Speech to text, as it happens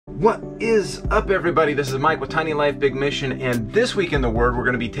What is up, everybody? This is Mike with Tiny Life Big Mission, and this week in the Word we're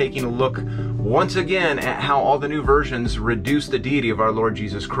going to be taking a look once again at how all the new versions reduce the deity of our Lord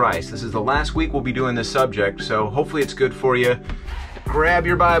Jesus Christ. This is the last week we'll be doing this subject, so hopefully it's good for you. Grab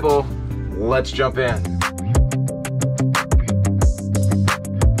your Bible, let's jump in.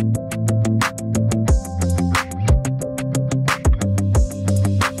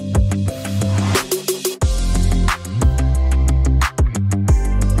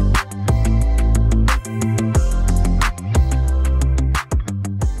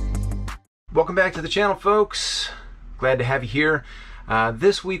 Welcome back to the channel, folks. Glad to have you here.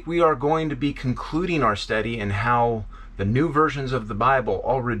 This week we are going to be concluding our study in how the new versions of the Bible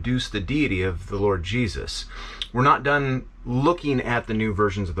all reduce the deity of the Lord Jesus. We're not done looking at the new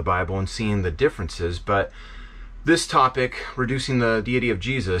versions of the Bible and seeing the differences, but this topic, reducing the deity of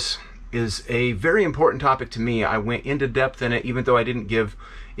Jesus, is a very important topic to me. I went into depth in it, even though I didn't give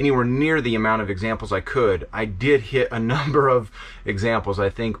anywhere near the amount of examples I could. I did hit a number of examples. I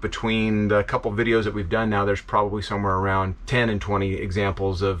think between the couple videos that we've done now, there's probably somewhere around 10 and 20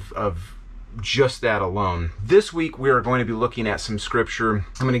 examples of just that alone. This week we are going to be looking at some scripture.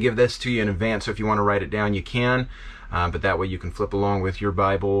 I'm going to give this to you in advance, so if you want to write it down, you can. But that way you can flip along with your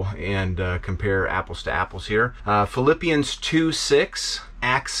Bible and compare apples to apples here. Philippians 2:6,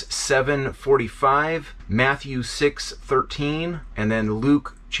 Acts 7:45, Matthew 6:13, and then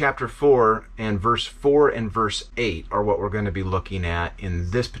Luke chapter 4 and verse 4 and verse 8 are what we're going to be looking at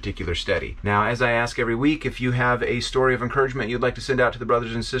in this particular study. Now, as I ask every week, if you have a story of encouragement you'd like to send out to the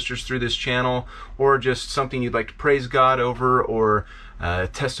brothers and sisters through this channel, or just something you'd like to praise God over, or a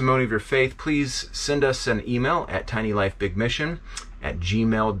testimony of your faith, please send us an email at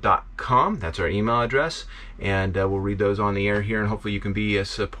tinylifebigmission@gmail.com. That's our email address, and we'll read those on the air here, and hopefully you can be a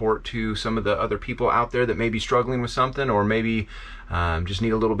support to some of the other people out there that may be struggling with something, or maybe just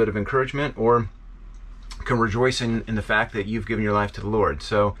need a little bit of encouragement, or can rejoice in the fact that you've given your life to the Lord.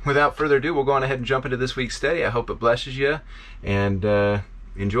 So without further ado, we'll go on ahead and jump into this week's study. I hope it blesses you, and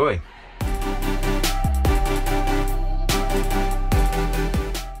enjoy.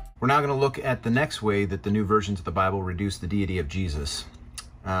 We're now going to look at the next way that the new versions of the Bible reduce the deity of Jesus.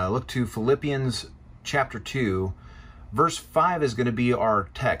 Look to Philippians chapter 2. Verse 5 is going to be our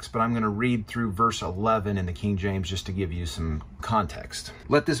text, but I'm going to read through verse 11 in the King James just to give you some context.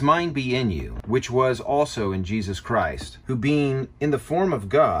 Let this mind be in you, which was also in Jesus Christ, who being in the form of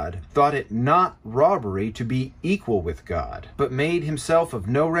God, thought it not robbery to be equal with God, but made himself of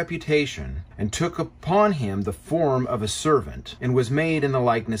no reputation, and took upon him the form of a servant, and was made in the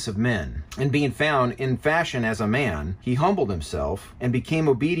likeness of men. And being found in fashion as a man, he humbled himself, and became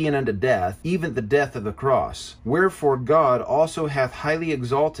obedient unto death, even the death of the cross. Wherefore God also hath highly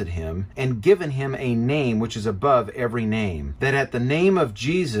exalted him, and given him a name which is above every name, that at the name of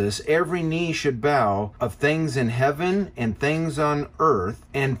Jesus every knee should bow, of things in heaven, and things on earth,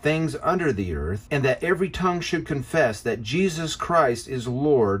 and things under the earth, and that every tongue should confess that Jesus Christ is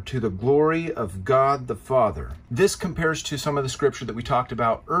Lord, to the glory of God the Father. This compares to some of the scripture that we talked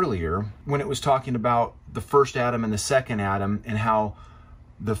about earlier when it was talking about the first Adam and the second Adam, and how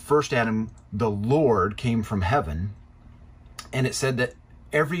the first Adam, the Lord, came from heaven, and it said that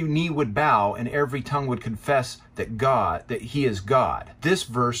every knee would bow and every tongue would confess that he is God. This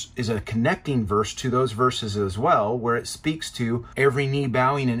verse is a connecting verse to those verses as well, where it speaks to every knee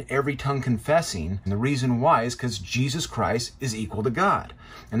bowing and every tongue confessing. And the reason why is because Jesus Christ is equal to God.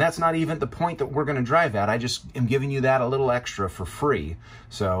 And that's not even the point that we're going to drive at. I just am giving you that a little extra for free.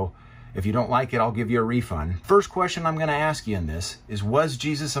 So if you don't like it, I'll give you a refund. First question I'm going to ask you in this is, was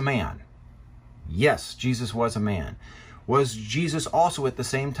Jesus a man? Yes, Jesus was a man. Was Jesus also at the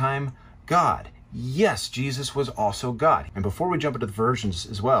same time God? Yes, Jesus was also God. And before we jump into the versions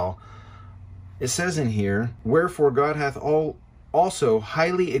as well, it says in here, wherefore God hath also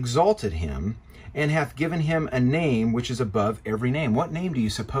highly exalted him, and hath given him a name which is above every name. What name do you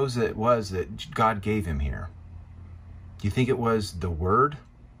suppose that it was that God gave him here? Do you think it was the Word?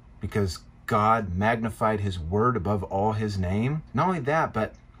 Because God magnified his Word above all his name? Not only that,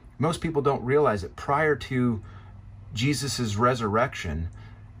 but most people don't realize that prior to Jesus' resurrection,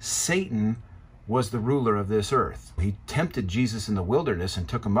 Satan was the ruler of this earth. He tempted Jesus in the wilderness and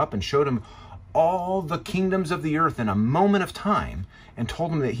took him up and showed him all the kingdoms of the earth in a moment of time, and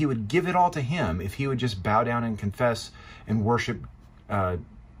told him that he would give it all to him if he would just bow down and confess and worship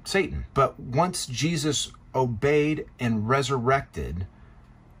Satan. But once Jesus obeyed and resurrected,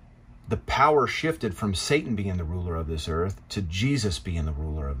 the power shifted from Satan being the ruler of this earth to Jesus being the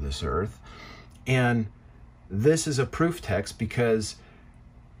ruler of this earth. And this is a proof text because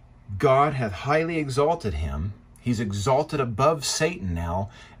God hath highly exalted him. He's exalted above Satan now,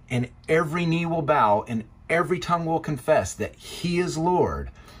 and every knee will bow and every tongue will confess that he is Lord.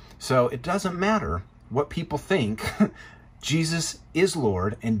 So it doesn't matter what people think. Jesus is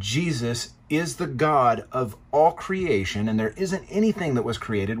Lord, and Jesus is the God of all creation, and there isn't anything that was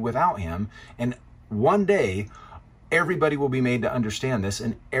created without him. And one day, everybody will be made to understand this,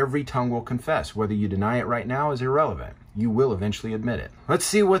 and every tongue will confess. Whether you deny it right now is irrelevant. You will eventually admit it. Let's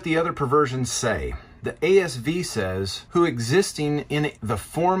see what the other perversions say. The ASV says, who existing in the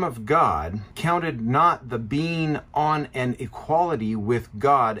form of God, counted not the being on an equality with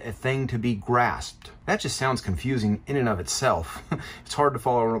God a thing to be grasped. That just sounds confusing in and of itself. It's hard to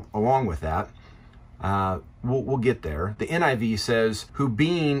follow along with that. We'll get there. The NIV says, who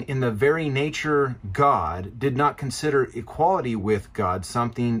being in the very nature God, did not consider equality with God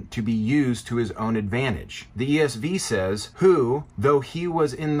something to be used to his own advantage. The ESV says, who, though he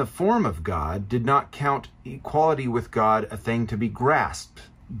was in the form of God, did not count equality with God a thing to be grasped.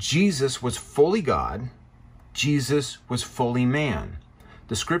 Jesus was fully God. Jesus was fully man.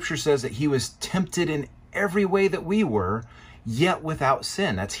 The scripture says that he was tempted in every way that we were, yet without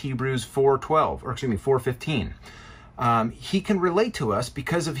sin. That's Hebrews 4:15. He can relate to us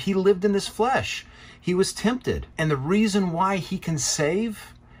because of he lived in this flesh. He was tempted. And the reason why he can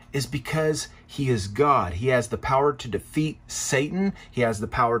save is because he is God. He has the power to defeat Satan. He has the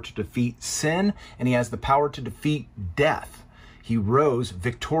power to defeat sin. And he has the power to defeat death. He rose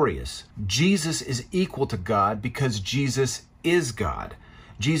victorious. Jesus is equal to God because Jesus is God.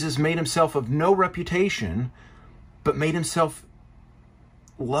 Jesus made himself of no reputation, but made himself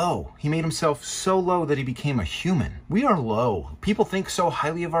low. He made himself so low that he became a human. We are low. People think so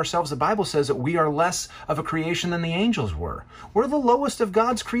highly of ourselves. The Bible says that we are less of a creation than the angels were. We're the lowest of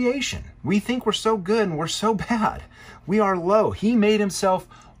God's creation. We think we're so good and we're so bad. We are low. He made himself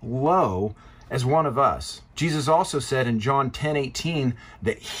low as one of us. Jesus also said in John 10:18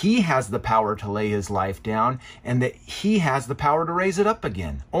 that he has the power to lay his life down and that he has the power to raise it up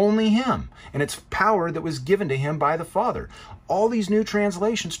again. Only him. And it's power that was given to him by the Father. All these new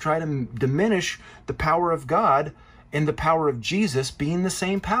translations try to diminish the power of God and the power of Jesus being the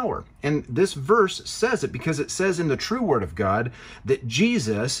same power. And this verse says it because it says in the true word of God that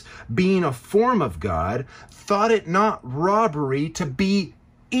Jesus, being a form of God, thought it not robbery to be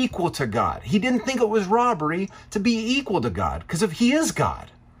equal to God. He didn't think it was robbery to be equal to God because he is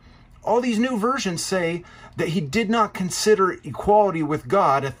God. All these new versions say that he did not consider equality with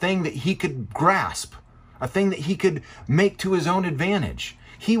God a thing that he could grasp, a thing that he could make to his own advantage.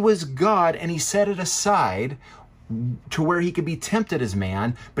 He was God and he set it aside to where he could be tempted as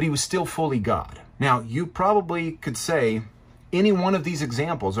man, but he was still fully God. Now, you probably could say, any one of these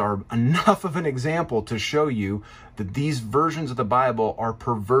examples are enough of an example to show you that these versions of the Bible are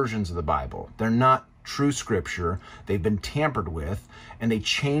perversions of the Bible. They're not true scripture. They've been tampered with, and they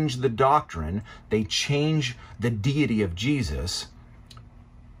change the doctrine. They change the deity of Jesus.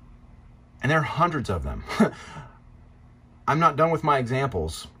 And there are hundreds of them. I'm not done with my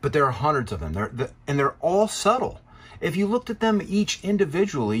examples, but there are hundreds of them. They're all subtle. If you looked at them each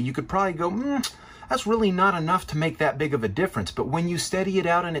individually, you could probably go, that's really not enough to make that big of a difference. But when you study it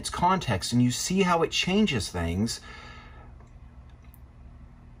out in its context and you see how it changes things,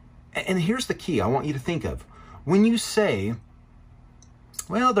 and here's the key I want you to think of. When you say,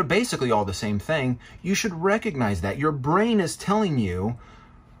 well, they're basically all the same thing, you should recognize that. Your brain is telling you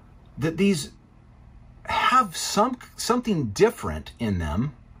that these have something different in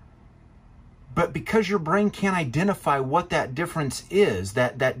them, but because your brain can't identify what that difference is,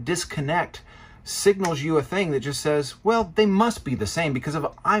 that disconnect signals you a thing that just says, well, they must be the same because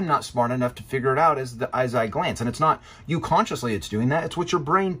I'm not smart enough to figure it out as I glance. And it's not you consciously it's doing that. It's what your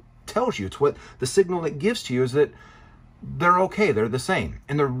brain tells you. It's what the signal it gives to you is that they're okay. They're the same.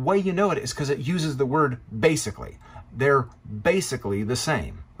 And the way you know it is because it uses the word basically. They're basically the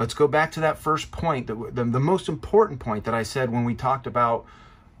same. Let's go back to that first point, the most important point that I said when we talked about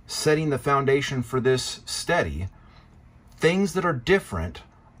setting the foundation for this study. Things that are different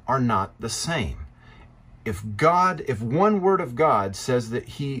are not the same. If one word of God says that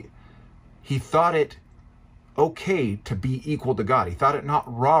he thought it okay to be equal to God, he thought it not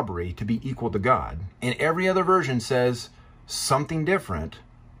robbery to be equal to God, and every other version says something different,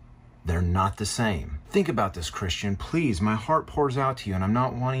 they're not the same. Think about this, Christian. Please, my heart pours out to you, and I'm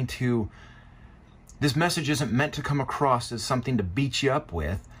not wanting to... This message isn't meant to come across as something to beat you up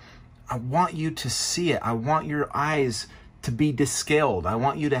with. I want you to see it. I want your eyes to be descaled. I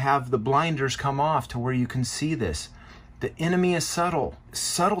want you to have the blinders come off to where you can see this. The enemy is subtle.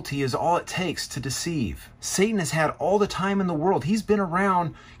 Subtlety is all it takes to deceive. Satan has had all the time in the world. He's been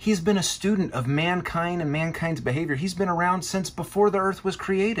around. He's been a student of mankind and mankind's behavior. He's been around since before the earth was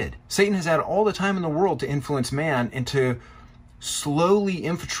created. Satan has had all the time in the world to influence man and to slowly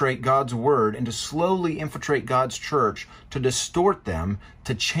infiltrate God's word and to slowly infiltrate God's church, to distort them,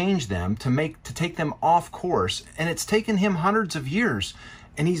 to change them, to take them off course. And it's taken him hundreds of years.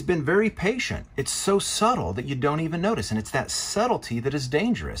 And he's been very patient. It's so subtle that you don't even notice. And it's that subtlety that is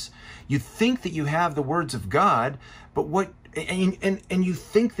dangerous. You think that you have the words of God, but and you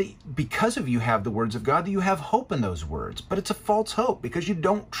think that because of you have the words of God, that you have hope in those words. But it's a false hope because you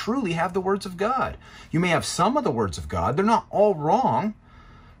don't truly have the words of God. You may have some of the words of God. They're not all wrong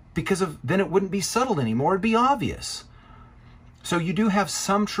then it wouldn't be subtle anymore. It'd be obvious. So you do have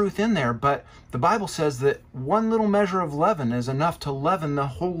some truth in there, but the Bible says that one little measure of leaven is enough to leaven the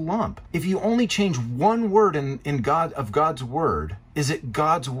whole lump. If you only change one word in God's word, is it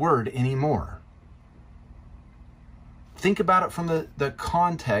God's word anymore? Think about it from the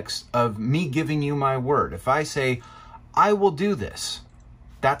context of me giving you my word. If I say, I will do this,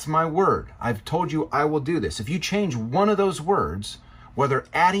 that's my word. I've told you I will do this. If you change one of those words, whether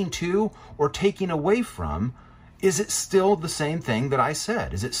adding to or taking away from, is it still the same thing that I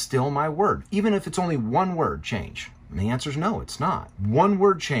said? Is it still my word? Even if it's only one word change. And the answer is no, it's not. One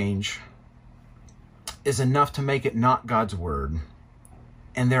word change is enough to make it not God's word.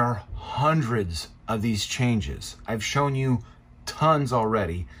 And there are hundreds of these changes. I've shown you tons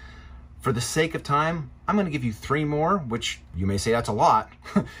already. For the sake of time, I'm going to give you 3 more, which you may say that's a lot.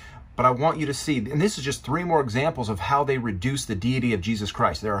 But I want you to see, and this is just 3 more examples of how they reduce the deity of Jesus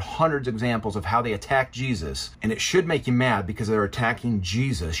Christ. There are hundreds of examples of how they attack Jesus, and it should make you mad because they're attacking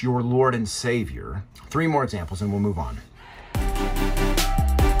Jesus, your Lord and Savior. 3 more examples and we'll move on.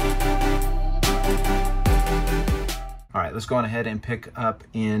 All right, let's go on ahead and pick up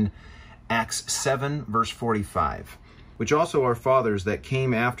in Acts 7, verse 45. Which also our fathers that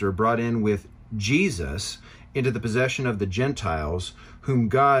came after brought in with Jesus into the possession of the Gentiles, whom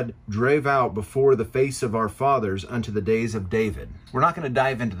God drave out before the face of our fathers unto the days of David. We're not going to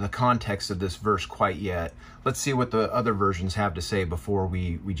dive into the context of this verse quite yet. Let's see what the other versions have to say before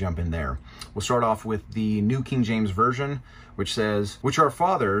we jump in there. We'll start off with the New King James Version, which says, which our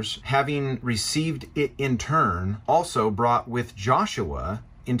fathers, having received it in turn, also brought with Joshua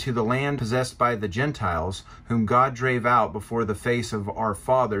into the land possessed by the Gentiles, whom God drave out before the face of our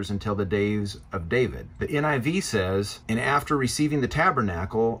fathers until the days of David. The NIV says, and after receiving the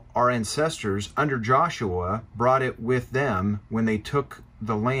tabernacle, our ancestors under Joshua brought it with them when they took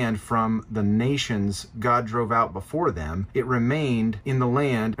the land from the nations God drove out before them. It remained in the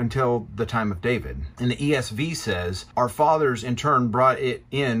land until the time of David. And the ESV says, our fathers in turn brought it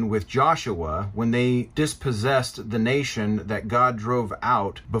in with Joshua when they dispossessed the nation that God drove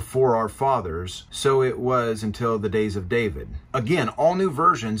out before our fathers. So it was until the days of David. Again, all new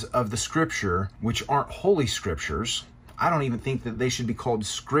versions of the scripture, which aren't holy scriptures. I don't even think that they should be called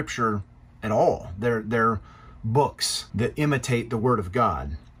scripture at all. They're books that imitate the Word of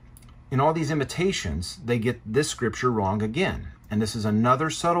God. In all these imitations, they get this scripture wrong again. And this is another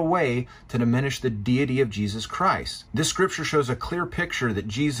subtle way to diminish the deity of Jesus Christ. This scripture shows a clear picture that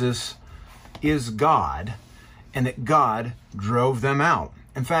Jesus is God and that God drove them out.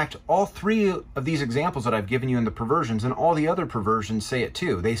 In fact, all 3 of these examples that I've given you in the perversions, and all the other perversions say it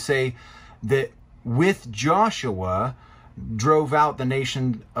too. They say that with Joshua drove out the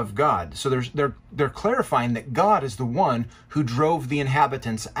nation of God. So they're clarifying that God is the one who drove the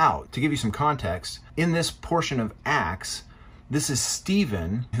inhabitants out. To give you some context, in this portion of Acts, this is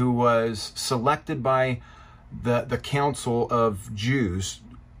Stephen, who was selected by the council of Jews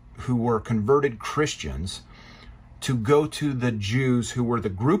who were converted Christians to go to the Jews who were the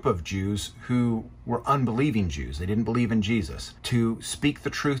group of Jews who were unbelieving Jews. They didn't believe in Jesus. To speak the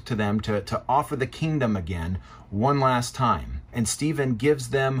truth to them, to offer the kingdom again one last time. And Stephen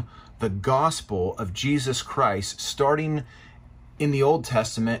gives them the gospel of Jesus Christ, starting in the Old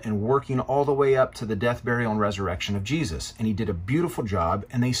Testament and working all the way up to the death, burial, and resurrection of Jesus. And he did a beautiful job,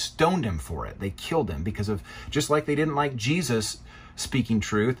 and they stoned him for it. They killed him because of, just like they didn't like Jesus speaking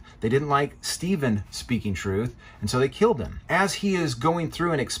truth, they didn't like Stephen speaking truth, and so they killed him. As he is going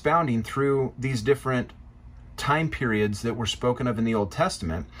through and expounding through these different time periods that were spoken of in the Old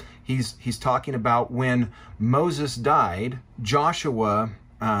Testament, he's talking about when Moses died, Joshua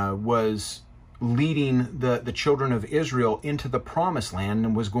was leading the children of Israel into the promised land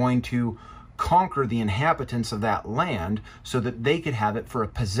and was going to conquer the inhabitants of that land so that they could have it for a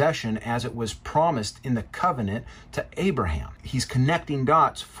possession as it was promised in the covenant to Abraham. He's connecting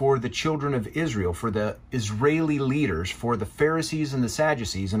dots for the children of Israel, for the Israeli leaders, for the Pharisees and the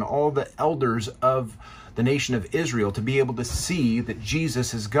Sadducees and all the elders of the nation of Israel to be able to see that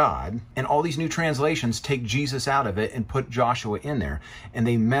Jesus is God. And all these new translations take Jesus out of it and put Joshua in there. And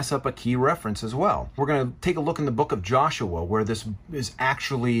they mess up a key reference as well. We're going to take a look in the book of Joshua, where this is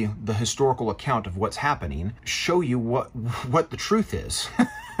actually the historical account of what's happening, show you what the truth is.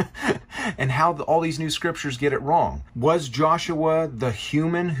 And how all these new scriptures get it wrong. Was Joshua the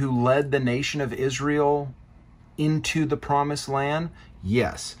human who led the nation of Israel into the promised land?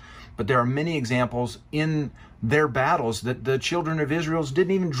 Yes. But there are many examples in their battles that the children of Israel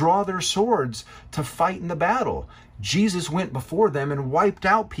didn't even draw their swords to fight in the battle. Jesus went before them and wiped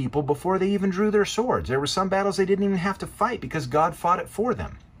out people before they even drew their swords. There were some battles they didn't even have to fight because God fought it for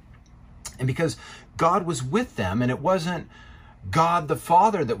them. And because God was with them, and it wasn't God the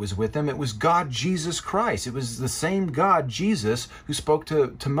Father that was with them, it was God Jesus Christ. It was the same God Jesus who spoke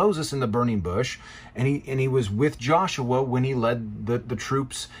to Moses in the burning bush, and he was with Joshua when he led the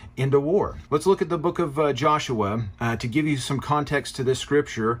troops into war. Let's look at the book of Joshua to give you some context to this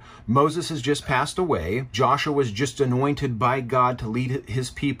scripture. Moses has just passed away. Joshua was just anointed by God to lead his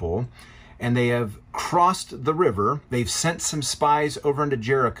people, and they have crossed the river. They've sent some spies over into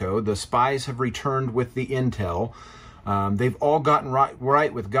Jericho. The spies have returned with the intel. They've all gotten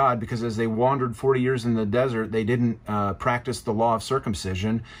right with God because as they wandered 40 years in the desert, they didn't practice the law of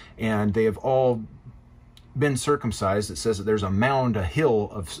circumcision, and they have all been circumcised. It says that there's a mound, a hill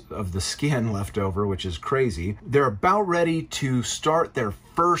of the skin left over, which is crazy. They're about ready to start their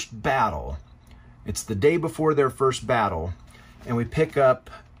first battle. It's the day before their first battle, and we pick up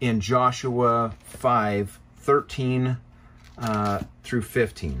in Joshua 5:13 through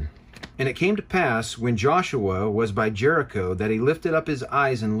 15. And it came to pass, when Joshua was by Jericho, that he lifted up his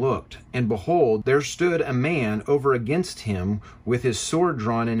eyes and looked, and behold, there stood a man over against him with his sword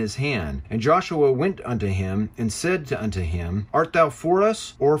drawn in his hand. And Joshua went unto him, and said unto him, Art thou for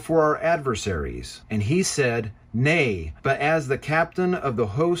us, or for our adversaries? And he said, Nay, but as the captain of the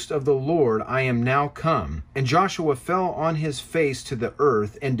host of the Lord I am now come. And Joshua fell on his face to the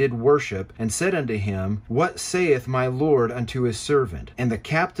earth, and did worship, and said unto him, What saith my Lord unto his servant? And the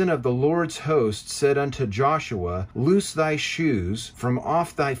captain of the Lord's host said unto Joshua, Loose thy shoes from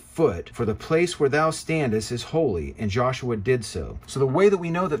off thy foot, for the place where thou standest is holy. And Joshua did so. So the way that we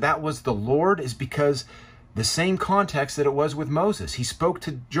know that that was the Lord is because the same context that it was with Moses. He spoke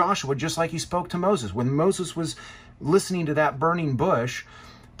to Joshua just like he spoke to Moses. When Moses was listening to that burning bush,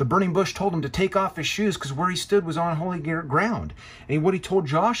 the burning bush told him to take off his shoes because where he stood was on holy ground. And what he told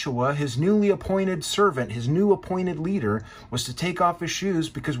Joshua, his newly appointed servant, his new appointed leader, was to take off his shoes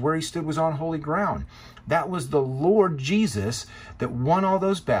because where he stood was on holy ground. That was the Lord Jesus that won all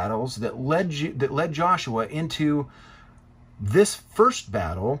those battles, that led Joshua into this first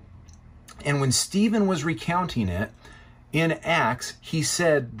battle. And when Stephen was recounting it in Acts, he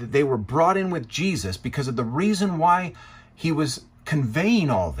said that they were brought in with Jesus because of the reason why he was conveying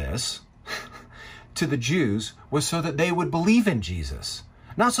all this to the Jews was so that they would believe in Jesus,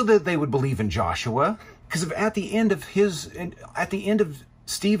 not so that they would believe in Joshua. Because at the end of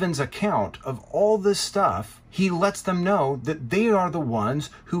Stephen's account of all this stuff, he lets them know that they are the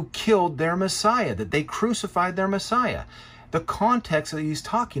ones who killed their Messiah, that they crucified their Messiah. The context that he's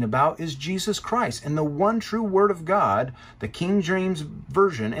talking about is Jesus Christ and the one true Word of God, the King James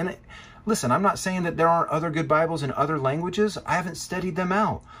Version. And listen, I'm not saying that there aren't other good Bibles in other languages. I haven't studied them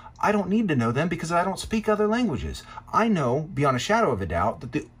out. I don't need to know them because I don't speak other languages. I know, beyond a shadow of a doubt,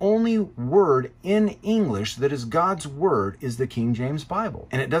 that the only word in English that is God's Word is the King James Bible.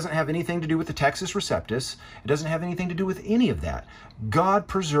 And it doesn't have anything to do with the Textus Receptus. It doesn't have anything to do with any of that. God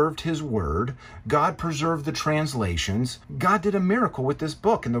preserved His Word. God preserved the translations. God did a miracle with this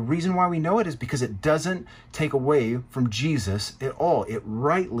book. And the reason why we know it is because it doesn't take away from Jesus at all. It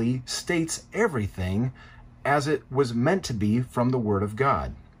rightly states everything as it was meant to be from the Word of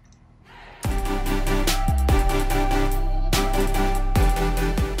God.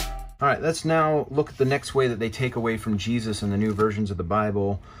 All right, let's now look at the next way that they take away from Jesus in the new versions of the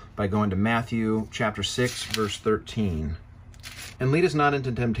Bible by going to Matthew chapter 6, verse 13. And lead us not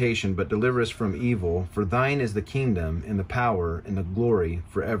into temptation, but deliver us from evil. For thine is the kingdom, and the power, and the glory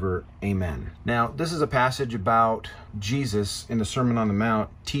forever. Amen. Now, this is a passage about Jesus in the Sermon on the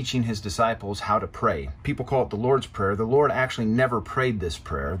Mount teaching his disciples how to pray. People call it the Lord's Prayer. The Lord actually never prayed this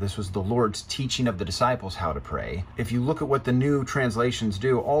prayer. This was the Lord's teaching of the disciples how to pray. If you look at what the new translations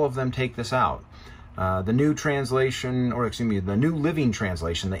do, all of them take this out. The New Translation, or excuse me, the New Living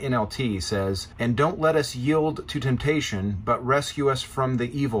Translation, the NLT says, "And don't let us yield to temptation, but rescue us from the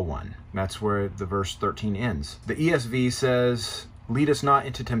evil one." That's where the verse 13 ends. The ESV says, "Lead us not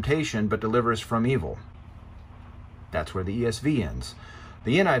into temptation, but deliver us from evil." That's where the ESV ends.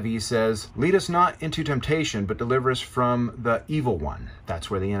 The NIV says, "Lead us not into temptation, but deliver us from the evil one."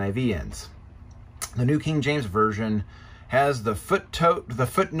 That's where the NIV ends. The New King James Version has the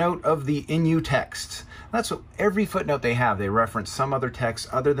footnote of the NU text. That's what every footnote they have. They reference some other text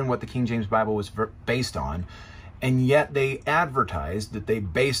other than what the King James Bible was based on, and yet they advertised that they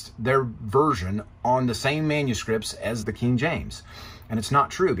based their version on the same manuscripts as the King James. And it's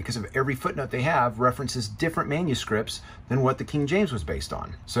not true, because of every footnote they have references different manuscripts than what the King James was based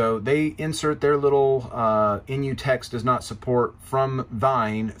on. So they insert their little NU text does not support "from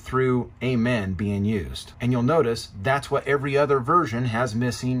thine" through "amen" being used. And you'll notice that's what every other version has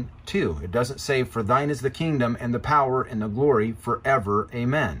missing too. It doesn't say "for thine is the kingdom and the power and the glory forever,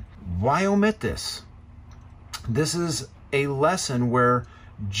 amen." Why omit this? This is a lesson where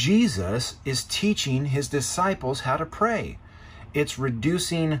Jesus is teaching his disciples how to pray. It's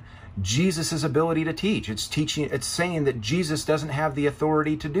reducing Jesus' ability to teach. It's saying that Jesus doesn't have the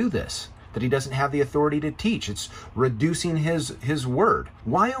authority to do this, that he doesn't have the authority to teach. It's reducing his word.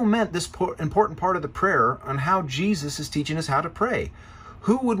 Why omit this important part of the prayer on how Jesus is teaching us how to pray?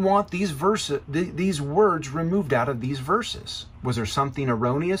 Who would want these words removed out of these verses? Was there something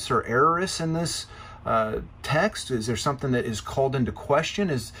erroneous or errorous in this text? Is there something that is called into question?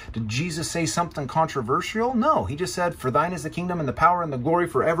 Did Jesus say something controversial? No, he just said, "For thine is the kingdom and the power and the glory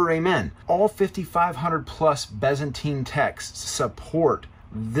forever, amen." All 5,500 plus Byzantine texts support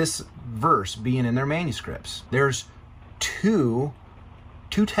this verse being in their manuscripts. There's two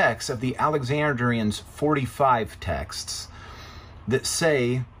texts of the Alexandrians' 45 texts that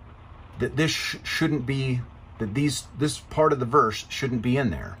say that this shouldn't be, that this part of the verse shouldn't be in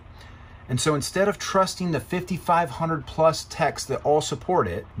there. And so instead of trusting the 5,500 plus texts that all support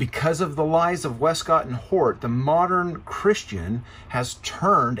it, because of the lies of Westcott and Hort, the modern Christian has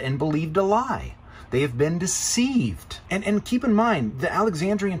turned and believed a lie. They have been deceived. And keep in mind, the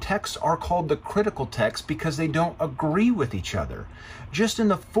Alexandrian texts are called the critical texts because they don't agree with each other. Just in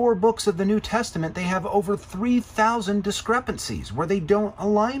the 4 books of the New Testament, they have over 3,000 discrepancies where they don't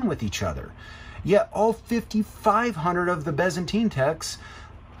align with each other. Yet all 5,500 of the Byzantine texts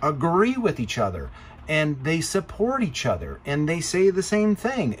agree with each other, and they support each other, and they say the same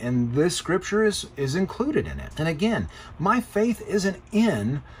thing, and this scripture is included in it. And again, my faith isn't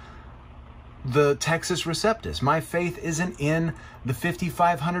in the Textus Receptus. My faith isn't in the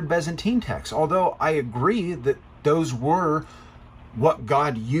 5,500 Byzantine texts, although I agree that those were what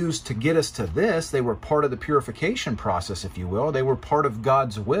God used to get us to this. They were part of the purification process, if you will. They were part of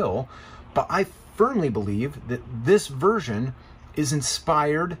God's will. But I firmly believe that this version is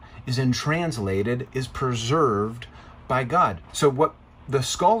inspired, is translated, is preserved by God. So what the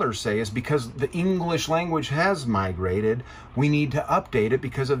scholars say is, because the English language has migrated, we need to update it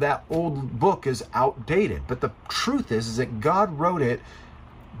because of that old book is outdated. But the truth is that God wrote it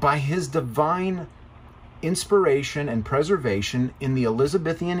by his divine inspiration and preservation in the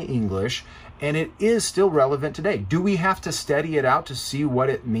Elizabethan English, and it is still relevant today. Do we have to study it out to see what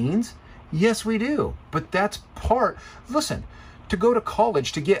it means? Yes, we do. But that's part, listen, to go to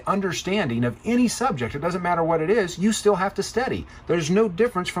college to get understanding of any subject, it doesn't matter what it is, you still have to study. There's no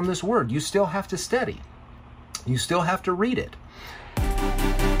difference from this word. You still have to study. You still have to read it.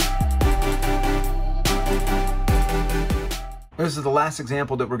 This is the last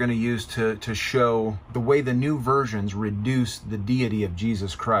example that we're going to use to show the way the new versions reduce the deity of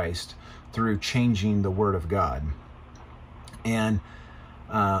Jesus Christ through changing the Word of God. And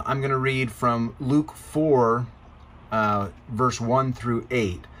I'm going to read from Luke 4, verse 1 through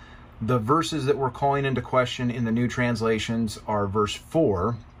 8. The verses that we're calling into question in the new translations are verse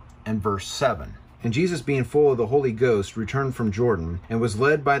 4 and verse 7. "And Jesus, being full of the Holy Ghost, returned from Jordan, and was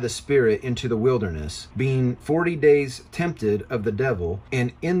led by the Spirit into the wilderness, being 40 days tempted of the devil.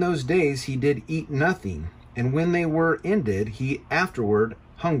 And in those days he did eat nothing. And when they were ended, he afterward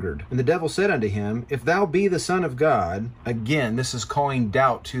hungered. And the devil said unto him, If thou be the Son of God," again, this is calling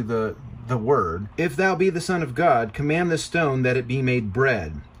doubt to the word, "If thou be the Son of God, command this stone that it be made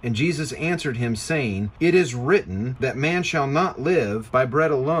bread. And Jesus answered him, saying, It is written, that man shall not live by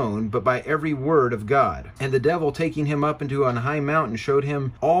bread alone, but by every word of God. And the devil, taking him up into an high mountain, showed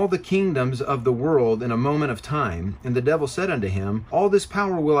him all the kingdoms of the world in a moment of time. And the devil said unto him, All this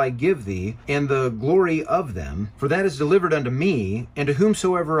power will I give thee, and the glory of them, for that is delivered unto me, and to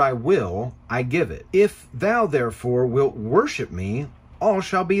whomsoever I will, I give it. If thou therefore wilt worship me, all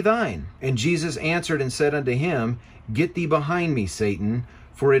shall be thine. And Jesus answered and said unto him, Get thee behind me, Satan,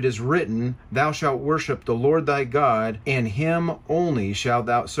 for it is written, Thou shalt worship the Lord thy God, and him only shalt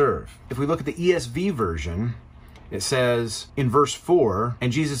thou serve. If we look at the ESV version, it says in verse 4,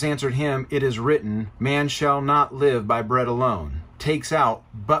 And Jesus answered him, It is written, Man shall not live by bread alone. Takes out,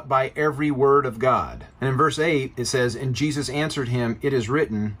 but by every word of God. And in verse 8, it says, And Jesus answered him, It is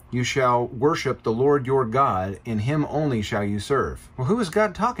written, You shall worship the Lord your God, and him only shall you serve. Well, who was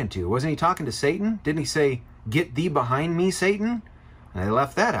God talking to? Wasn't he talking to Satan? Didn't he say, Get thee behind me, Satan? And they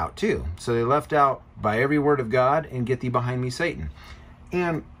left that out too. So they left out by every word of God and get thee behind me, Satan.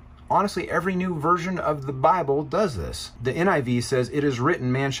 And honestly, every new version of the Bible does this. The NIV says, It is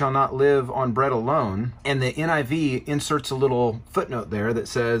written, man shall not live on bread alone. And the NIV inserts a little footnote there that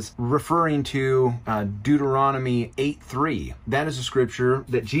says, referring to Deuteronomy 8:3. That is a scripture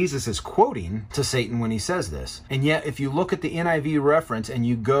that Jesus is quoting to Satan when he says this. And yet, if you look at the NIV reference and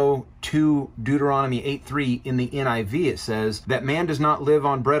you go to Deuteronomy 8:3 in the NIV, it says that man does not live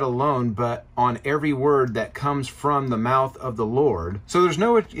on bread alone, but on every word that comes from the mouth of the Lord. So there's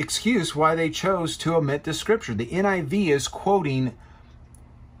no excuse why they chose to omit this scripture. The NIV is quoting,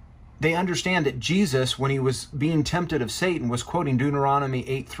 they understand that Jesus, when he was being tempted of Satan, was quoting Deuteronomy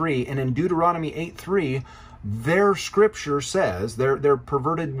 8:3, and in Deuteronomy 8:3, their scripture says, their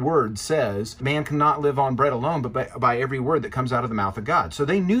perverted word says, man cannot live on bread alone, but by every word that comes out of the mouth of God. So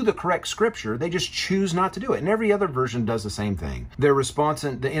they knew the correct scripture, they just choose not to do it. And every other version does the same thing. Their response,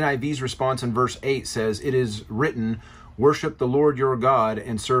 the NIV's response in verse 8 says, It is written, Worship the Lord your God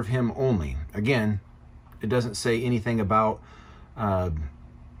and serve him only. Again, it doesn't say anything about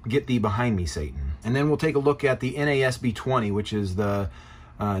get thee behind me, Satan. And then we'll take a look at the NASB 20, which is the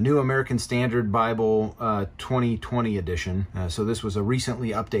New American Standard Bible 2020 edition. So this was a recently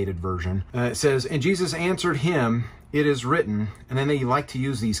updated version. It says, And Jesus answered him, It is written, and then they like to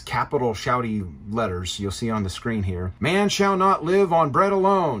use these capital shouty letters you'll see on the screen here. Man shall not live on bread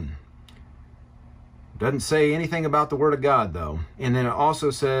alone. Doesn't say anything about the word of God, though. And then it also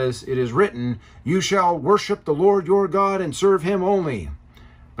says, It is written, You shall worship the Lord your God and serve him only.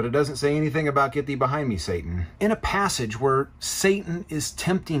 But it doesn't say anything about get thee behind me, Satan. In a passage where Satan is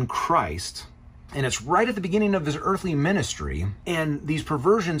tempting Christ, and it's right at the beginning of his earthly ministry, and these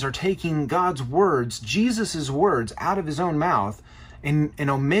perversions are taking God's words, Jesus' words, out of his own mouth and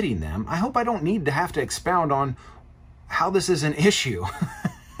omitting them, I hope I don't need to have to expound on how this is an issue.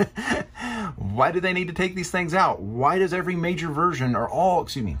 Why do they need to take these things out? Why does every major version,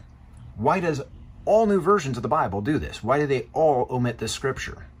 why does all new versions of the Bible do this? Why do they all omit this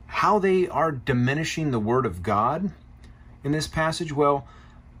scripture? How they are diminishing the word of God in this passage? Well,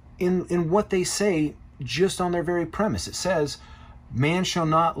 in what they say, just on their very premise, it says, Man shall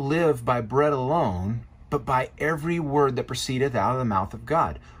not live by bread alone, but by every word that proceedeth out of the mouth of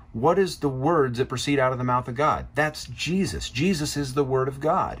God. What is the words that proceed out of the mouth of God? That's Jesus. Jesus is the word of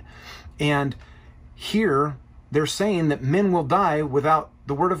God. And here they're saying that men will die without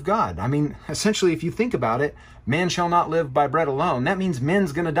the word of God. I mean, essentially, if you think about it, man shall not live by bread alone. That means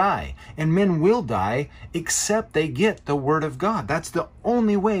men's going to die. And men will die except they get the word of God. That's the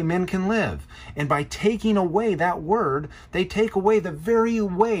only way men can live. And by taking away that word, they take away the very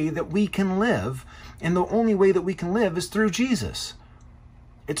way that we can live. And the only way that we can live is through Jesus.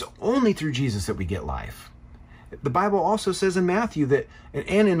 It's only through Jesus that we get life. The Bible also says in Matthew that,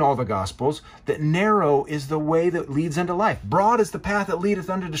 and in all the Gospels, that narrow is the way that leads unto life. Broad is the path that leadeth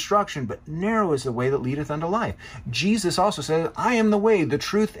unto destruction, but narrow is the way that leadeth unto life. Jesus also says, I am the way, the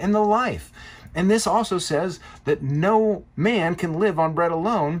truth, and the life. And this also says that no man can live on bread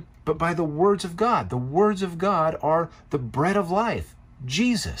alone, but by the words of God. The words of God are the bread of life,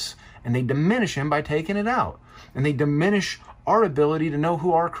 Jesus. And they diminish him by taking it out. And they diminish our ability to know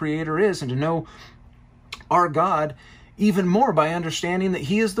who our Creator is and to know our God even more by understanding that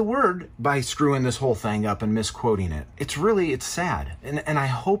he is the Word, by screwing this whole thing up and misquoting it. It's sad. And I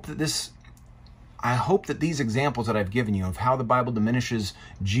hope that these examples that I've given you of how the Bible diminishes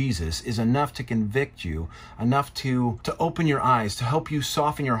Jesus is enough to convict you, enough to open your eyes, to help you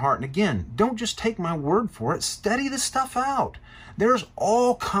soften your heart. And again, don't just take my word for it. Study this stuff out. There's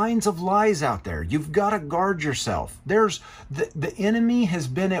all kinds of lies out there. You've got to guard yourself. The enemy has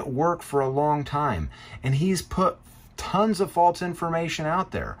been at work for a long time, and he's put tons of false information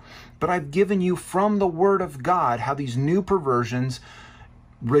out there. But I've given you from the Word of God how these new perversions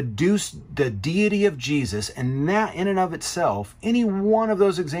reduce the deity of Jesus, and that in and of itself, any one of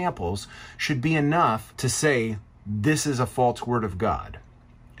those examples should be enough to say this is a false word of God.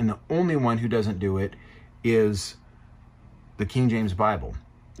 And the only one who doesn't do it is the King James Bible.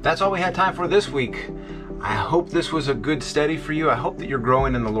 That's all we had time for this week. I hope this was a good study for you. I hope that you're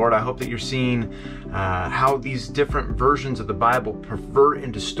growing in the Lord. I hope that you're seeing how these different versions of the Bible pervert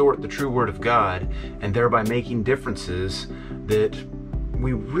and distort the true Word of God, and thereby making differences that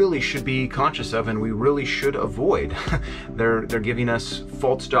we really should be conscious of and we really should avoid. They're giving us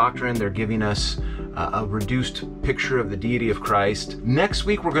false doctrine. They're giving us a reduced picture of the deity of Christ. Next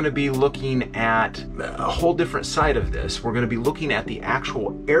week, we're going to be looking at a whole different side of this. We're going to be looking at the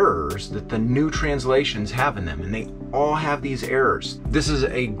actual errors that the new translations have in them, and they all have these errors. This is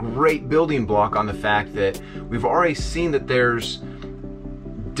a great building block on the fact that we've already seen that there's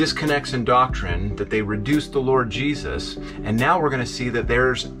disconnects in doctrine, that they reduce the Lord Jesus, and now we're going to see that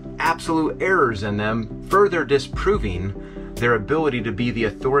there's absolute errors in them, further disproving their ability to be the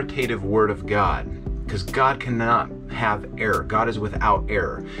authoritative Word of God, because God cannot have error. God is without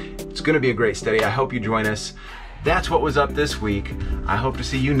error. It's going to be a great study. I hope you join us. That's what was up this week. I hope to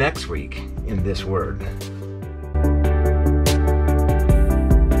see you next week in this Word.